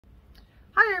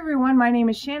Hi everyone, my name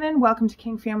is Shannon. Welcome to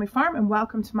King Family Farm and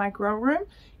welcome to my grow room.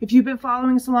 If you've been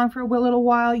following us along for a little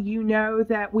while, you know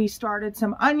that we started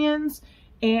some onions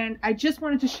and I just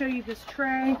wanted to show you this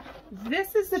tray.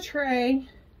 This is the tray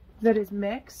that is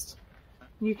mixed.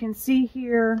 You can see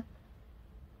here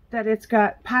that it's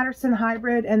got Patterson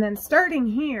hybrid, and then starting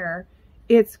here,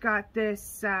 it's got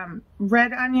this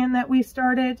red onion that we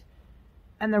started,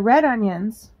 and the red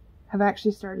onions have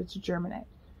actually started to germinate.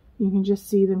 You can just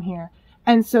see them here.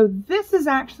 And so this is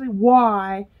actually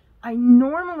why I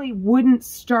normally wouldn't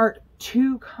start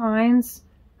two kinds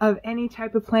of any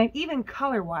type of plant, even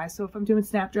color-wise. So if I'm doing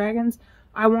snapdragons,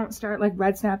 I won't start like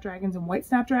red snapdragons and white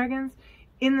snapdragons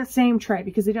in the same tray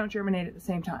because they don't germinate at the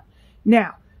same time.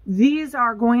 Now, these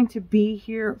are going to be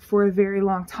here for a very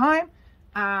long time,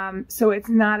 so it's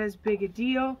not as big a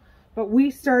deal. But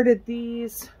we started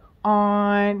these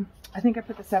on, I think I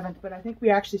put the 7th, but I think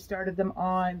we actually started them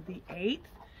on the 8th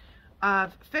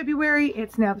of February.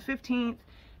 It's now the 15th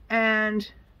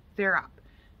and they're up.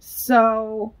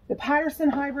 So the Patterson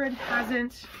hybrid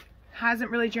hasn't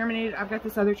really germinated. I've got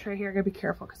this other tray here. I gotta be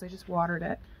careful because I just watered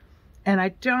it. And I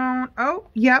don't, oh,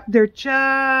 yep, they're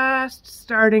just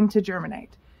starting to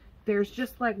germinate. There's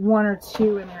just like one or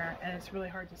two in there and it's really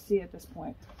hard to see at this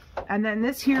point. And then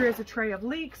this here is a tray of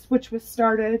leeks, which was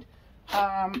started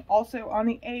also on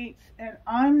the 8th, and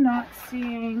I'm not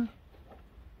seeing,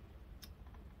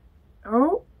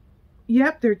 oh,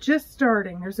 yep, they're just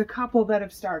starting. There's a couple that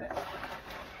have started.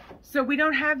 So we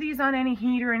don't have these on any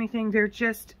heat or anything. They're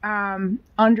just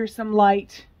under some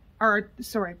light, or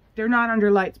sorry, they're not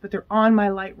under lights, but they're on my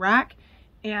light rack,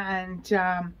 and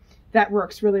that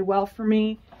works really well for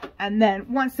me. And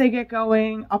then once they get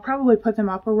going, I'll probably put them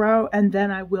up a row, and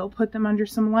then I will put them under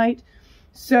some light.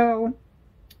 So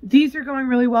these are going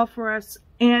really well for us.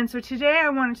 And so today I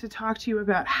wanted to talk to you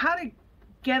about how to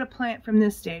get a plant from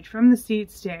this stage, from the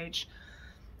seed stage,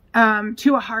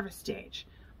 to a harvest stage,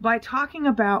 by talking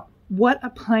about what a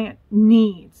plant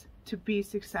needs to be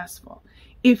successful.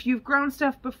 If you've grown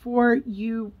stuff before,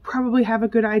 you probably have a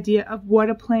good idea of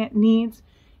what a plant needs.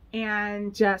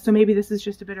 And so maybe this is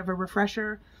just a bit of a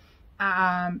refresher,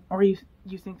 or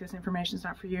you think this information is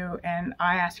not for you, and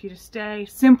I ask you to stay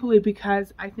simply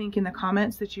because I think in the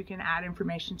comments that you can add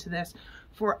information to this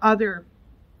for other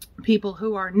people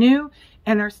who are new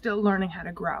and are still learning how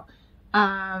to grow.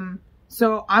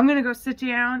 So I'm going to go sit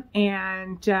down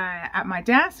and at my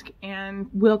desk, and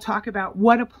we'll talk about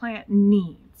what a plant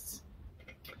needs.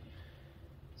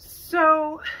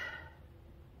 So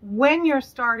when you're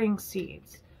starting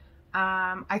seeds,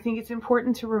 I think it's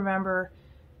important to remember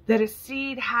that a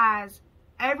seed has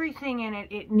everything in it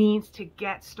it needs to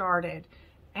get started,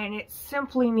 and it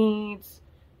simply needs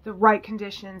the right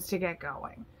conditions to get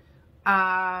going.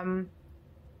 And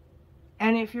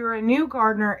if you're a new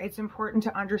gardener, it's important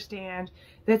to understand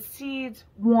that seeds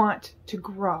want to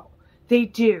grow. They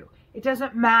do. It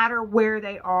doesn't matter where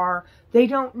they are. They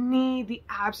don't need the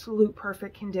absolute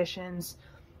perfect conditions.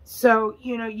 So,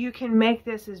 you know, you can make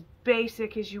this as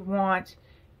basic as you want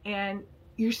and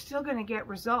you're still going to get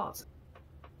results.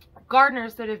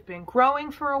 Gardeners that have been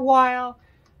growing for a while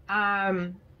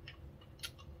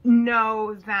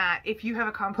know that if you have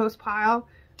a compost pile,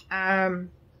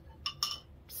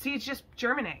 seeds just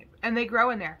germinate and they grow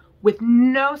in there with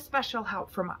no special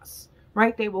help from us,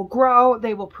 right? They will grow,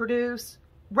 they will produce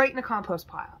right in the compost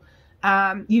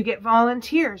pile. You get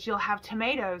volunteers. You'll have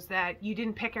tomatoes that you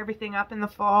didn't pick everything up in the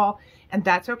fall, and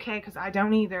that's okay because I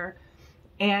don't either.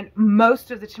 And most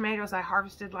of the tomatoes I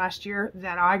harvested last year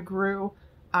that I grew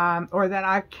or that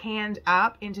I canned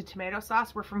up into tomato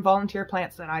sauce were from volunteer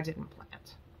plants that I didn't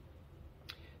plant.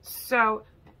 So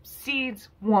seeds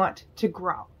want to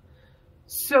grow.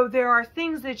 So there are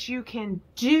things that you can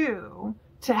do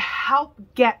to help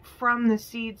get from the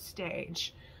seed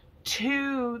stage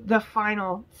to the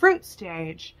final fruit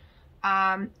stage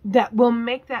that will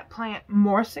make that plant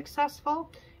more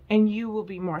successful and you will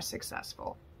be more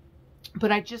successful.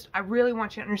 But I really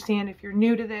want you to understand, if you're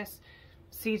new to this,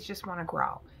 seeds just want to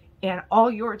grow. And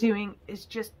all you're doing is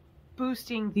just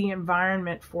boosting the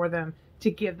environment for them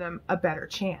to give them a better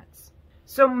chance.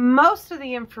 So most of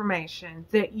the information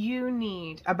that you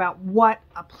need about what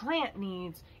a plant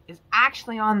needs is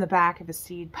actually on the back of a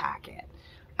seed packet.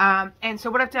 And so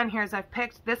what I've done here is I've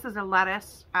picked, this is a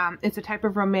lettuce. It's a type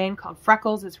of romaine called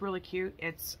Freckles. It's really cute.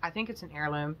 I think it's an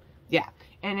heirloom. Yeah.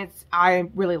 And I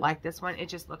really like this one. It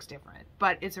just looks different,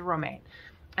 but it's a romaine.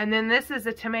 And then this is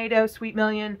a tomato, Sweet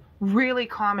Million, really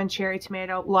common cherry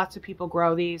tomato. Lots of people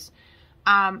grow these.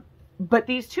 But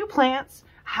these two plants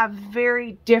have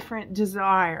very different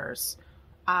desires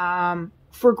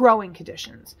for growing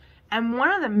conditions. And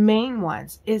one of the main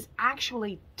ones is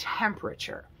actually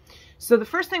temperature. So the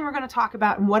first thing we're going to talk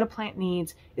about and what a plant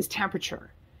needs is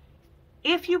temperature.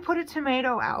 If you put a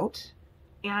tomato out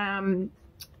in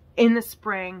the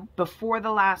spring before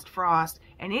the last frost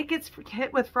and it gets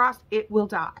hit with frost, it will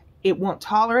die. It won't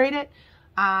tolerate it.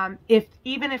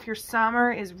 Even if your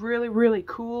summer is really, really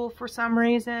cool for some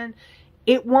reason,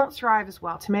 it won't thrive as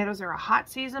well. Tomatoes are a hot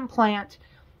season plant.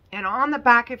 And on the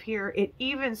back of here, it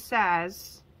even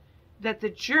says that the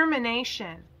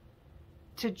germination,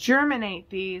 to germinate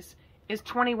these, is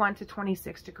 21 to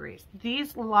 26 degrees.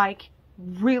 These like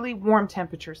really warm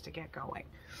temperatures to get going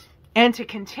and to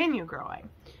continue growing.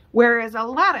 Whereas a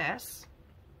lettuce,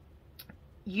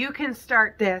 you can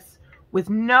start this with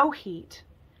no heat,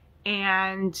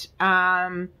 and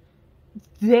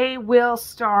they will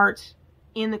start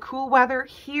in the cool weather.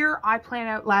 Here I plant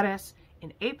out lettuce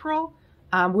in April.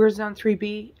 We're zone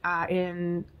 3B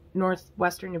in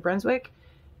northwestern New Brunswick.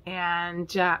 And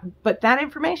but that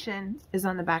information is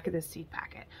on the back of this seed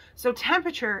packet. So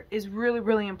temperature is really,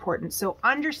 really important. So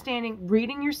understanding,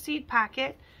 reading your seed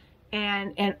packet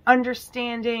and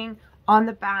understanding on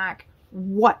the back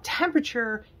what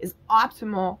temperature is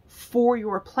optimal for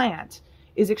your plant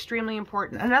is extremely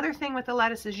important. Another thing with the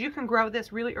lettuce is you can grow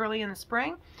this really early in the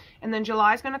spring, and then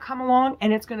July is going to come along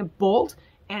and it's going to bolt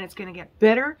and it's going to get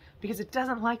bitter because it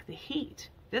doesn't like the heat.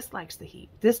 This likes the heat.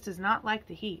 This does not like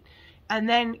the heat. And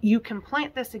then you can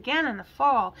plant this again in the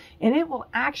fall and it will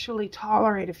actually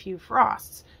tolerate a few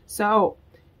frosts. So,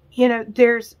 you know,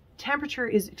 temperature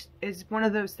is one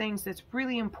of those things that's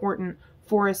really important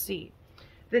for a seed.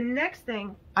 The next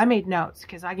thing, I made notes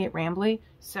because I get rambly,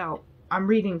 so I'm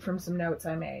reading from some notes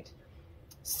I made.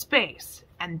 Space,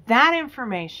 and that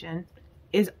information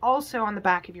is also on the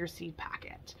back of your seed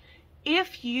packet.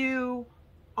 If you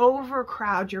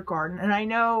overcrowd your garden, and I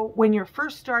know when you're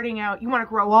first starting out, you want to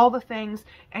grow all the things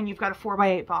and you've got a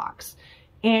 4x8 box.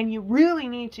 And you really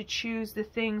need to choose the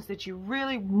things that you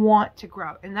really want to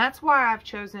grow. And that's why I've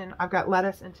got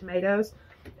lettuce and tomatoes.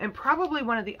 And probably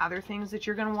one of the other things that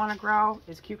you're going to want to grow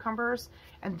is cucumbers.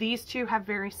 And these two have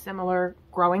very similar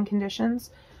growing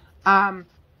conditions. But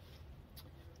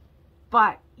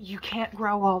you can't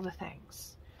grow all the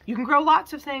things. You can grow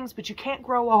lots of things, but you can't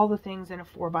grow all the things in a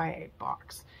 4x8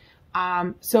 box.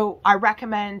 So I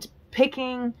recommend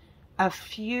picking a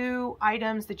few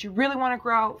items that you really want to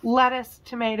grow: lettuce,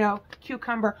 tomato,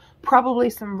 cucumber, probably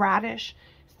some radish,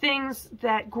 things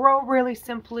that grow really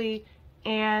simply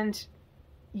and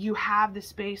you have the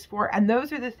space for. And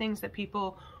those are the things that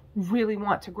people really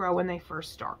want to grow when they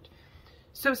first start.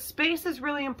 So space is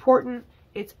really important.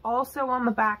 It's also on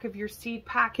the back of your seed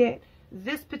packet.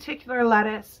 This particular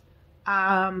lettuce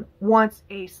wants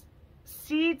a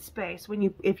seed space.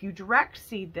 If you direct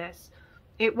seed this,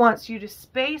 it wants you to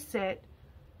space it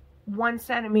 1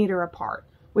 centimeter apart,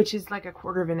 which is like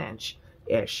 1/4 of an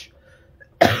inch-ish.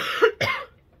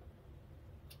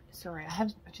 Sorry, I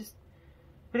have just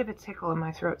a bit of a tickle in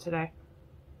my throat today.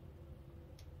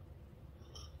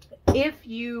 If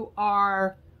you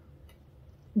are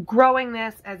growing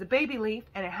this as a baby leaf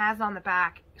and it has on the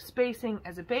back spacing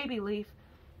as a baby leaf,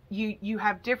 you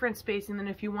have different spacing than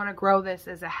if you want to grow this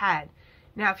as a head.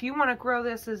 Now, if you want to grow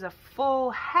this as a full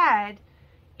head,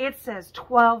 it says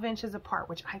 12 inches apart,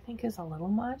 which I think is a little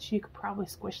much. You could probably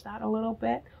squish that a little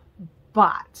bit.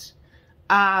 But,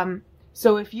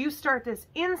 so if you start this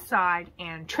inside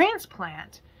and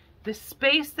transplant, the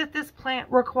space that this plant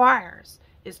requires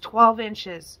is 12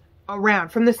 inches around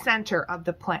from the center of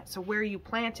the plant. So where you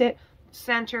plant it,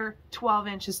 center, 12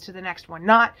 inches to the next one,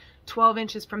 not 12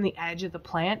 inches from the edge of the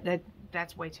plant.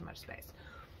 That's way too much space.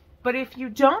 But if you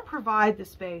don't provide the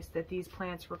space that these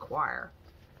plants require,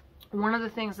 one of the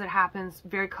things that happens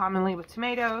very commonly with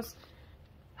tomatoes,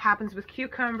 happens with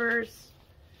cucumbers,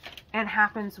 and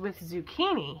happens with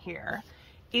zucchini here,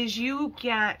 is you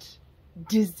get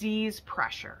disease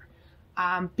pressure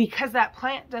because that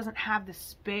plant doesn't have the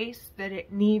space that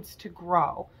it needs to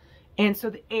grow. And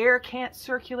so the air can't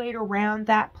circulate around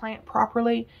that plant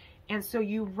properly. And so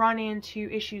you run into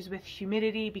issues with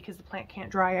humidity because the plant can't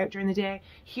dry out during the day.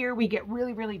 Here we get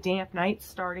really, really damp nights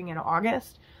starting in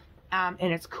August, and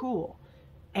it's cool.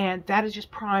 And that is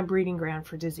just prime breeding ground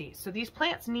for disease. So these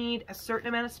plants need a certain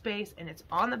amount of space, and it's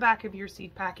on the back of your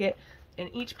seed packet. And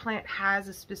each plant has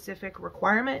a specific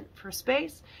requirement for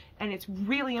space. And it's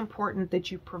really important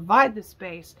that you provide the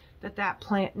space that that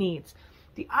plant needs.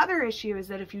 The other issue is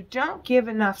that if you don't give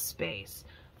enough space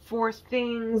for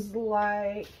things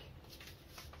like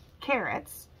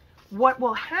carrots, what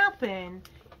will happen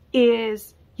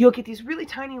is you'll get these really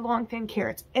tiny, long, thin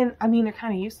carrots. And I mean, they're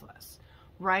kind of useless,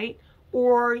 right?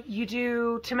 Or you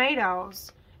do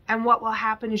tomatoes And what will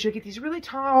happen is you'll get these really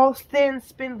tall, thin,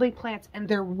 spindly plants, and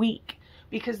they're weak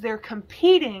because they're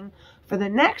competing for the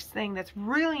next thing that's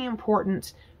really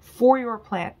important for your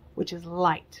plant, which is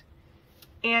light.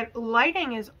 And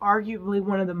lighting is arguably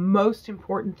one of the most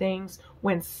important things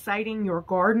when siting your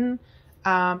garden,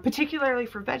 particularly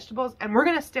for vegetables. And we're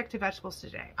going to stick to vegetables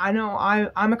today. I know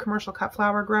I'm a commercial cut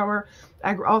flower grower.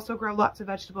 I also grow lots of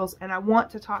vegetables, and I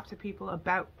want to talk to people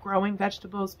about growing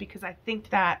vegetables because I think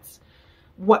that's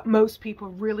what most people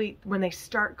really, when they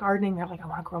start gardening, they're like, I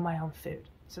want to grow my own food.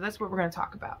 So that's what we're going to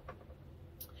talk about.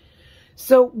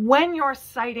 So when you're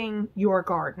siting your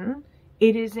garden,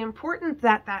 it is important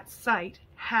that that site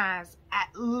has at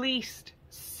least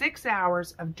 6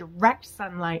 hours of direct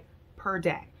sunlight per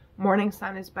day. Morning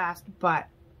sun is best, but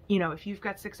you know, if you've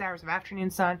got 6 hours of afternoon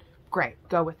sun, great,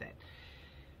 go with it.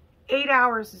 8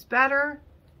 hours is better,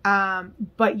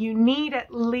 but you need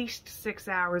at least 6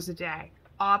 hours a day,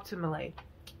 optimally,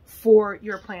 for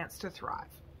your plants to thrive.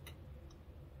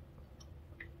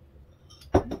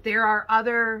 There are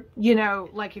other, you know,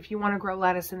 like if you want to grow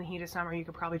lettuce in the heat of summer, you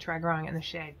could probably try growing it in the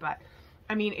shade. But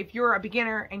I mean, if you're a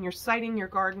beginner and you're siting your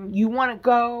garden, you want to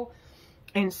go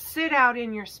and sit out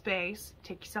in your space,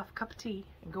 take yourself a cup of tea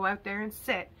and go out there and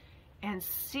sit and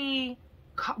see,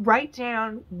 write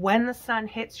down when the sun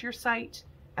hits your site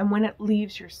and when it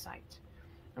leaves your site.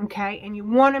 Okay. And you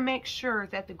want to make sure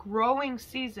that the growing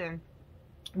season,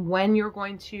 when you're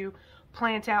going to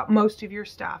plant out most of your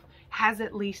stuff, has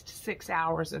at least 6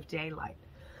 hours of daylight.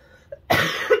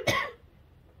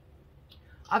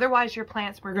 Otherwise, your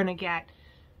plants are going to get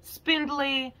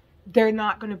spindly. They're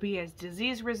not going to be as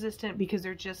disease resistant because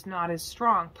they're just not as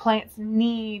strong. Plants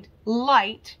need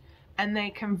light, and they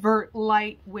convert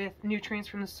light with nutrients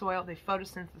from the soil. They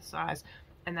photosynthesize,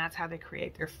 and that's how they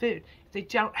create their food. If they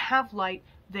don't have light,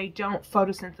 they don't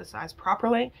photosynthesize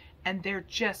properly, and they're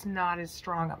just not as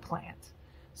strong a plant.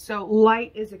 So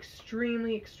light is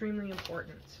extremely, extremely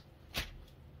important.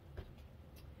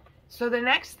 So the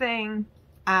next thing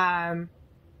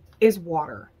is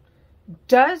water.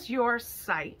 Does your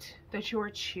site that you're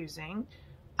choosing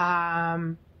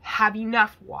have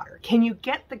enough water? Can you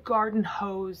get the garden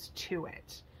hose to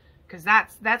it? Because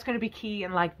that's going to be key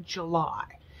in like July.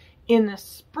 In the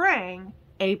spring,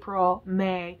 April,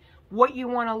 May, what you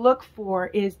want to look for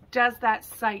is, does that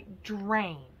site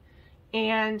drain?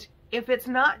 And if it's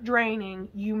not draining,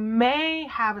 you may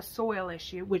have a soil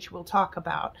issue, which we'll talk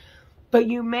about, but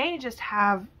you may just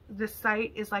have the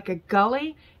site is like a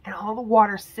gully and all the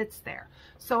water sits there.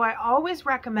 So I always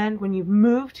recommend when you've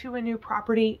moved to a new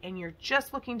property and you're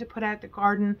just looking to put out the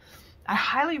garden, I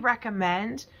highly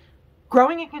recommend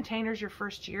growing in containers your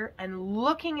first year and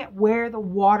looking at where the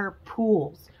water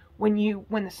pools. When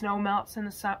the snow melts in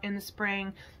the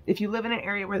spring, if you live in an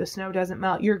area where the snow doesn't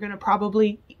melt, you're going to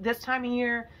probably, this time of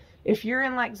year, if you're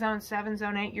in like zone 7,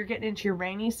 zone 8, you're getting into your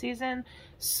rainy season.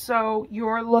 So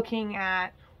you're looking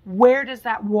at where does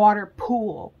that water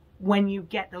pool when you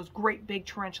get those great big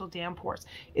torrential downpours.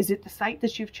 Is it the site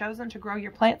that you've chosen to grow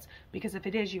your plants? Because if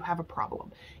it is, you have a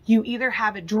problem. You either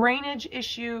have a drainage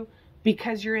issue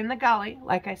because you're in the gully,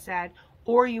 like I said,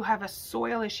 or you have a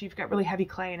soil issue. You've got really heavy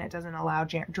clay and it doesn't allow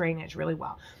drainage really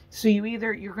well. So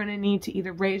you're going to need to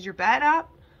either raise your bed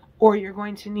up, or you're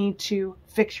going to need to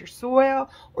fix your soil,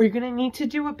 or you're going to need to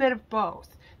do a bit of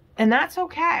both. And that's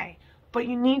okay, but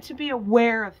you need to be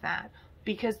aware of that,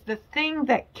 because the thing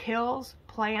that kills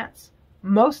plants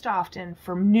most often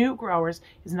for new growers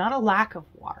is not a lack of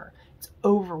water, it's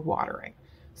overwatering.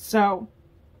 So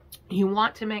you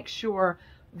want to make sure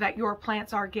that your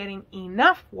plants are getting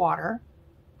enough water,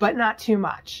 but not too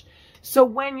much. So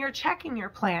when you're checking your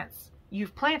plants,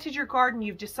 you've planted your garden,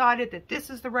 you've decided that this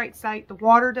is the right site, the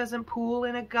water doesn't pool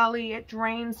in a gully, it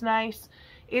drains nice,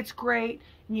 it's great,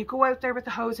 and you go out there with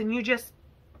the hose and you just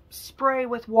spray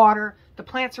with water, the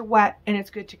plants are wet, and it's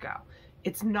good to go.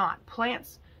 It's not.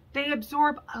 Plants, they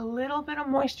absorb a little bit of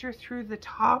moisture through the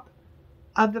top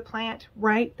of the plant,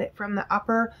 right, that from the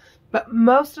upper, but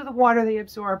most of the water they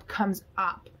absorb comes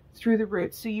up through the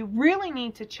roots. So you really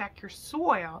need to check your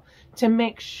soil to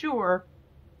make sure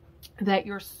that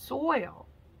your soil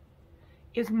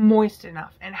is moist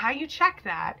enough. And how you check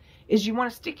that is you want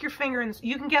to stick your finger in,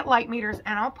 you can get light meters,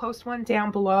 and I'll post one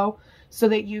down below so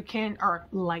that you can, or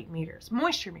light meters,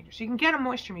 moisture meters. You can get a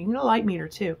moisture meter, you can get a light meter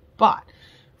too, but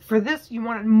for this, you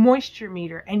want a moisture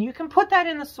meter, and you can put that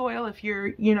in the soil if you're,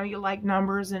 you like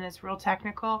numbers and it's real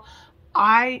technical.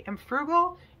 I am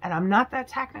frugal and I'm not that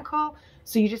technical.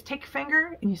 So you just take your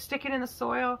finger and you stick it in the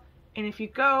soil. And if you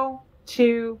go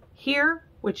to here,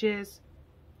 which is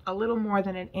a little more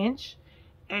than an inch,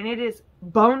 and it is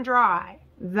bone dry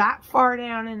that far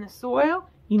down in the soil,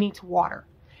 you need to water.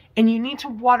 And you need to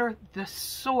water the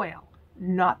soil,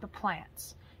 not the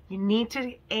plants. You need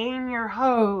to aim your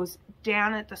hose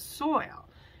down at the soil.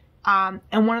 And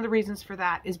one of the reasons for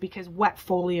that is because wet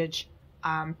foliage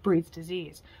breeds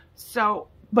disease. So,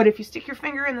 but if you stick your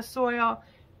finger in the soil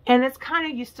and it's kind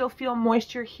of, you still feel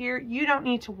moisture here, you don't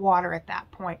need to water at that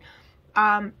point.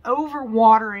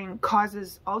 Overwatering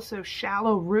causes also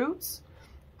shallow roots.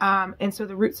 And so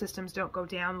the root systems don't go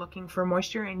down looking for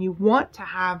moisture, and you want to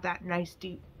have that nice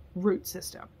deep root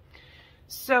system.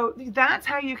 So that's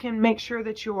how you can make sure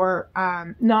that you're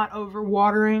not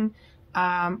overwatering.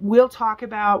 We'll talk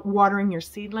about watering your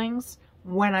seedlings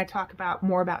when I talk about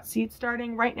more about seed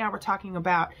starting. Right now we're talking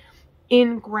about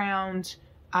in-ground,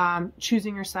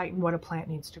 choosing your site and what a plant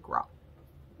needs to grow.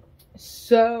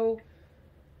 So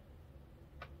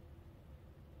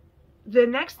the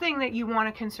next thing that you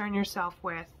want to concern yourself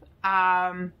with,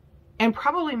 and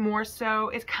probably more so,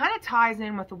 it kind of ties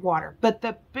in with the water, but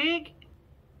the big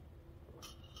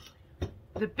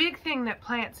thing that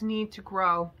plants need to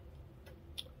grow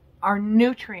are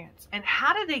nutrients. And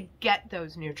how do they get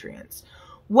those nutrients?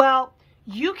 Well,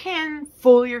 you can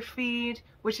foliar feed,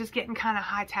 which is getting kind of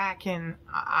high tech, and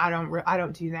I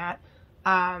don't do that.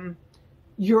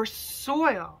 Your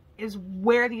soil is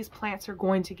where these plants are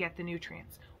going to get the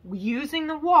nutrients. Using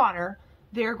the water,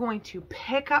 they're going to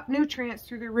pick up nutrients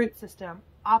through the root system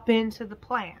up into the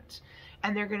plant,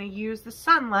 and they're going to use the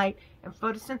sunlight and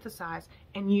photosynthesize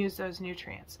and use those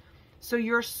nutrients. So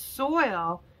your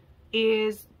soil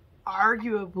is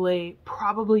arguably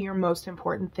probably your most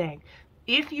important thing.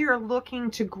 If you're looking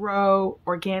to grow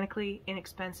organically,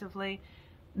 inexpensively,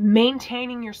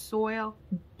 maintaining your soil,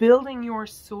 building your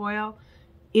soil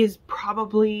is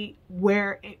probably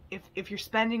where, if you're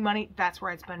spending money, that's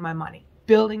where I'd spend my money,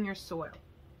 building your soil.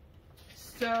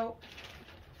 So,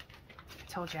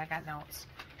 I told you I got notes.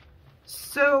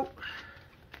 So,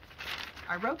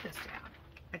 I wrote this down.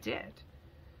 I did.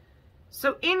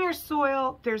 So in your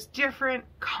soil, there's different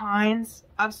kinds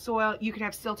of soil. You can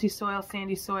have silty soil,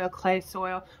 sandy soil, clay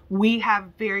soil. We have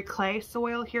very clay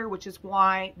soil here, which is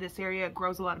why this area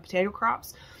grows a lot of potato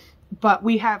crops. But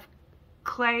we have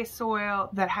clay soil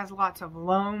that has lots of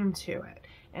loam to it.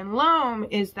 And loam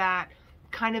is that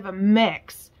kind of a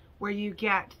mix where you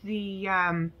get the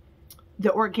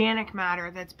organic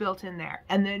matter that's built in there.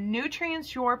 And the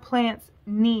nutrients your plants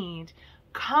need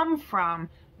come from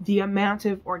the amount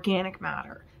of organic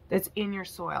matter that's in your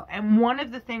soil. And one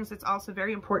of the things that's also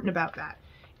very important about that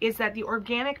is that the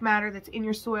organic matter that's in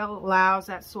your soil allows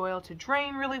that soil to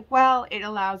drain really well. It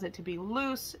allows it to be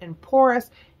loose and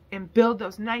porous and build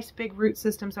those nice big root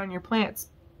systems on your plants,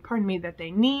 pardon me, that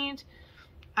they need.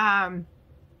 And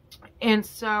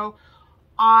so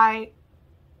I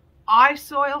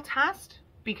soil test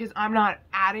because I'm not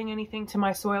adding anything to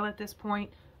my soil at this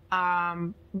point.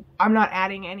 I'm not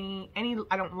adding any,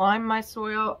 I don't lime my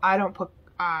soil. I don't put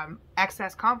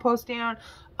excess compost down.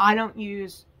 I don't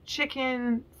use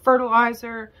chicken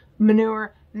fertilizer,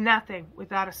 manure, nothing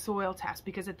without a soil test,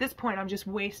 because at this point I'm just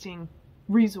wasting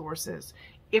resources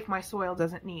if my soil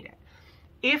doesn't need it.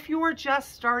 If you're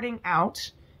just starting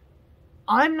out,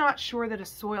 I'm not sure that a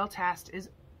soil test is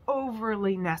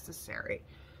overly necessary.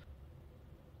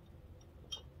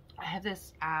 I have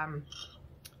this,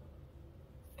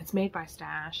 it's made by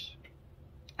Stash.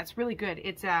 It's really good.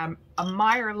 It's a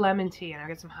Meyer lemon tea, and I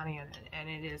got some honey in it, and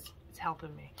it's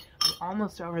helping me. I'm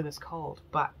almost over this cold,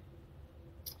 but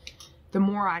the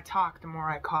more I talk, the more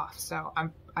I cough. So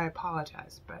I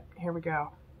apologize, but here we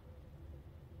go.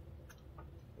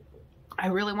 I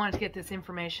really wanted to get this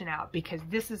information out because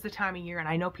this is the time of year, and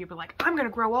I know people are like, I'm going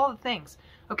to grow all the things.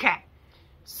 Okay,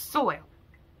 soil.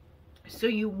 So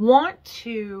you want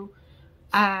to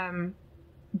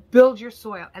build your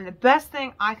soil, and the best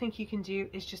thing I think you can do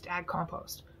is just add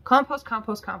compost. Compost,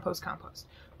 compost, compost, compost.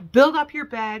 Build up your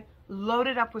bed, load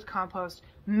it up with compost.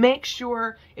 Make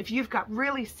sure if you've got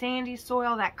really sandy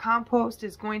soil, that compost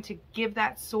is going to give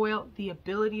that soil the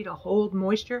ability to hold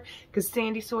moisture, because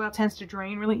sandy soil tends to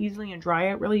drain really easily and dry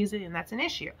out really easily, and that's an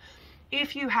issue.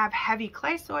 If you have heavy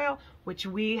clay soil, which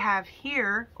we have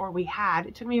here, or we had,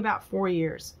 it took me about 4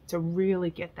 years to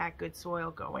really get that good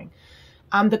soil going.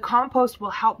 The compost will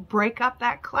help break up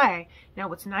that clay. Now,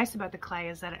 what's nice about the clay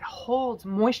is that it holds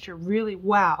moisture really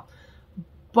well,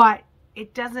 but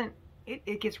it doesn't,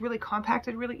 it gets really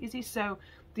compacted really easy. So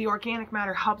the organic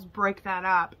matter helps break that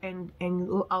up and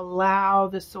allow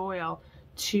the soil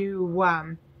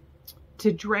to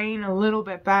drain a little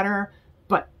bit better,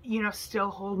 but, you know, still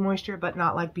hold moisture, but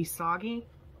not like be soggy.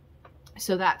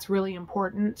 So that's really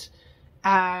important.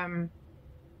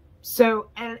 So,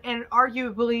 and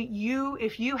arguably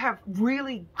if you have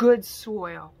really good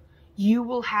soil, you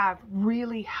will have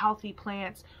really healthy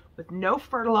plants with no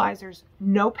fertilizers,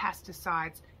 no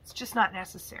pesticides. It's just not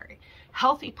necessary.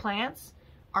 Healthy plants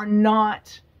are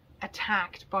not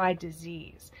attacked by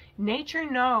disease. Nature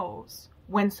knows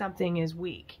when something is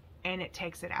weak and it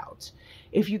takes it out.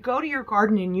 If you go to your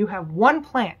garden and you have one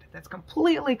plant that's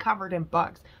completely covered in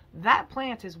bugs, that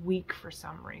plant is weak for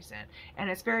some reason, and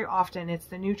it's very often it's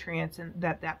the nutrients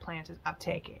that plant is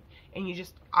uptaking,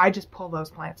 and I just pull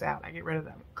those plants out. I get rid of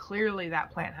them. Clearly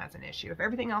that plant has an issue. If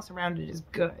everything else around it is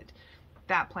good,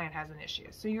 that plant has an issue.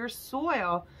 So your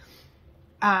soil,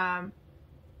 I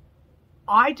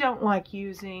don't like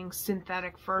using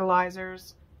synthetic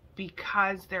fertilizers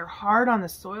because they're hard on the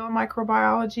soil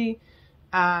microbiology.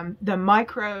 The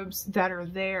microbes that are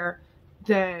there,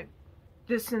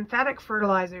 the synthetic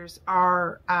fertilizers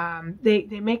are, they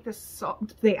make the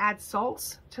salt, they add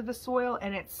salts to the soil,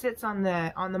 and it sits on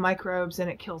the microbes and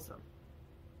it kills them.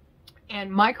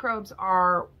 And microbes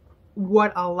are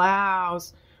what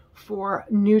allows for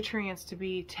nutrients to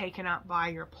be taken up by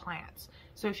your plants.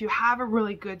 So if you have a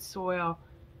really good soil,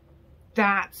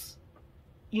 that's,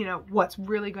 you know, what's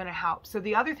really going to help. So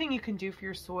the other thing you can do for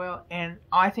your soil, and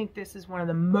I think this is one of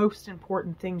the most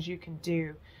important things you can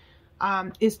do,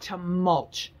 is to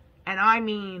mulch. And I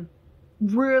mean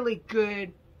really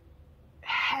good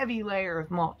heavy layer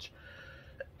of mulch.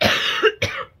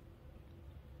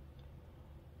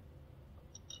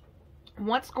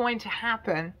 What's going to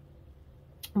happen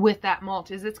with that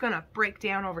mulch is it's going to break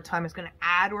down over time. It's going to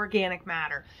add organic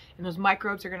matter, and those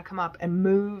microbes are going to come up and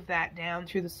move that down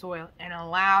through the soil and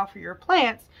allow for your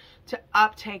plants to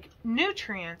uptake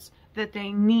nutrients that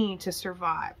they need to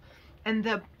survive. And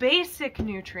the basic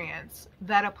nutrients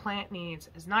that a plant needs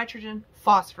is nitrogen,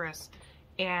 phosphorus,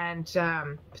 and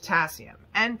potassium,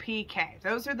 NPK.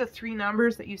 Those are the three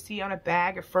numbers that you see on a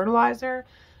bag of fertilizer.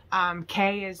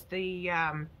 K is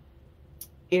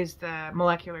the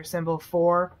molecular symbol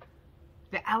for,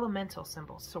 the elemental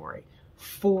symbol, sorry,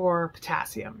 for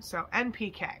potassium. So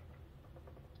NPK.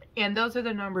 And those are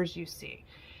the numbers you see.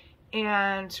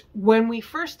 And when we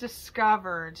first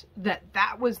discovered that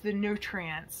that was the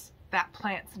nutrients that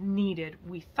plants needed,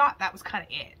 we thought that was kind of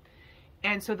it.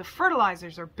 And so the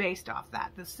fertilizers are based off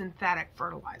that, the synthetic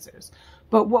fertilizers.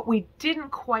 But what we didn't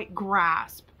quite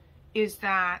grasp is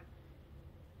that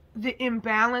the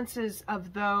imbalances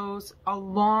of those,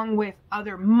 along with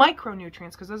other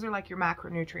micronutrients, because those are like your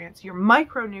macronutrients, your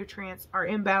micronutrients are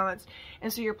imbalanced,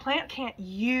 and so your plant can't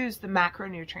use the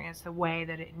macronutrients the way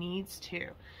that it needs to.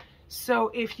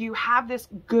 So if you have this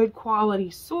good quality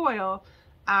soil,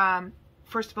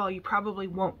 first of all, you probably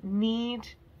won't need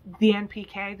the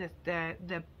NPK,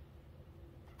 the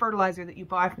fertilizer that you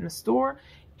buy from the store.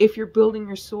 If you're building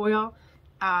your soil,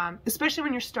 especially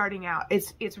when you're starting out,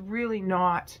 it's really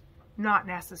not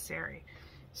necessary.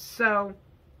 So,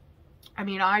 I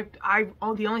mean,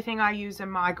 the only thing I use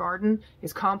in my garden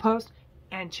is compost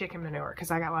and chicken manure, because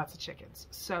I got lots of chickens.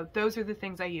 So those are the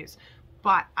things I use.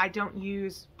 But I don't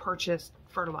use purchased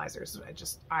fertilizers.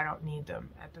 I don't need them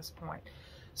at this point.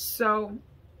 So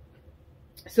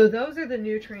those are the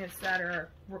nutrients that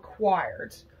are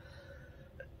required.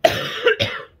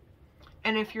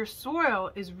 And if your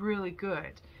soil is really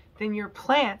good, then your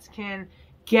plants can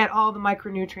get all the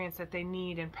micronutrients that they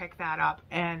need and pick that up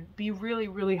and be really,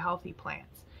 really healthy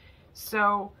plants.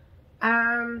 So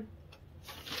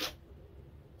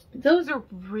those are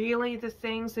really the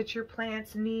things that your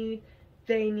plants need.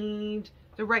 They need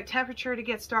the right temperature to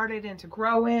get started and to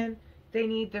grow in. They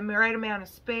need the right amount of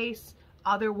space.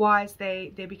 Otherwise,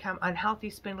 they become unhealthy,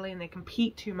 spindly, and they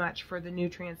compete too much for the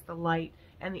nutrients, the light,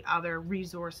 and the other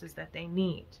resources that they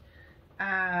need.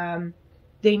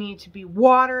 They need to be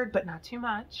watered, but not too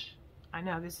much. I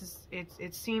know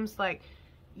it seems like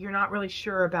you're not really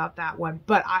sure about that one,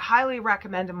 but I highly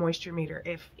recommend a moisture meter.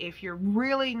 If you're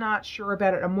really not sure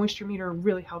about it, a moisture meter will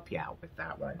really help you out with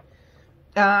that one.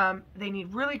 They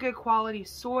need really good quality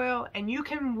soil, and you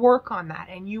can work on that,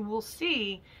 and you will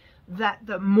see that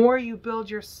the more you build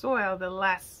your soil, the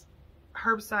less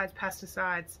herbicides,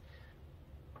 pesticides,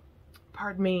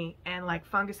 pardon me, and like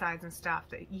fungicides and stuff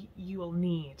that you will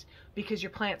need, because your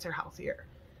plants are healthier.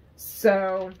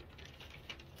 So,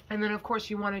 and then of course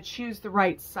you want to choose the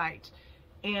right site.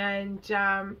 And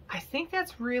I think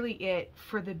that's really it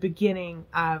for the beginning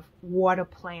of what a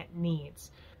plant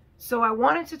needs. So I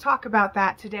wanted to talk about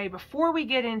that today before we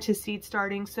get into seed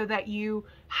starting, so that you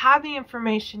have the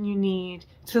information you need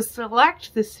to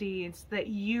select the seeds that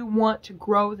you want to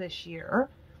grow this year.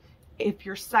 If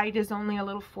your site is only a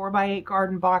little 4x8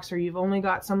 garden box, or you've only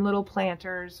got some little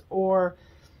planters, or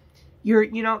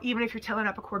even if you're tilling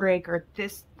up a 1/4 acre,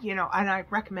 this, and I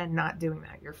recommend not doing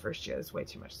that your first year. There's way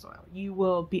too much soil. You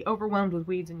will be overwhelmed with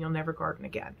weeds and you'll never garden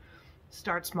again.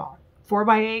 Start small.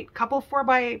 4x8, couple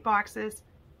 4x8 boxes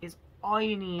is all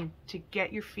you need to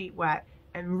get your feet wet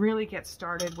and really get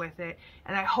started with it.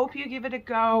 And I hope you give it a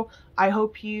go. I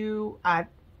hope you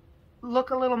look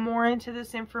a little more into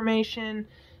this information.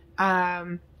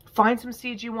 Find some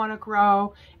seeds you want to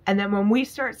grow. And then when we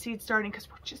start seed starting, because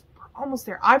we're almost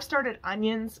there. I've started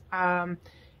onions, and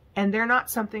they're not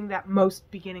something that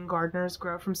most beginning gardeners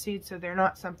grow from seed. So they're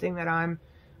not something that I'm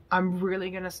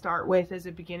really going to start with as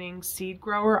a beginning seed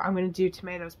grower. I'm going to do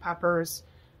tomatoes, peppers,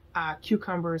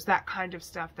 cucumbers, that kind of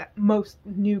stuff that most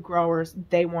new growers,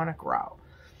 they want to grow.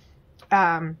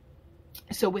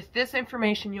 So with this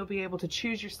information, you'll be able to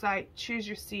choose your site, choose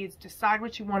your seeds, decide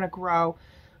what you want to grow.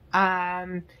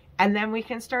 And then we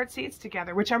can start seeds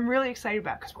together, which I'm really excited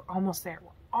about because we're almost there.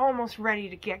 We're almost ready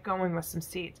to get going with some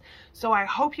seeds. So I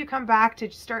hope you come back to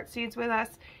start seeds with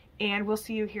us, and we'll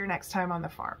see you here next time on the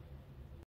farm.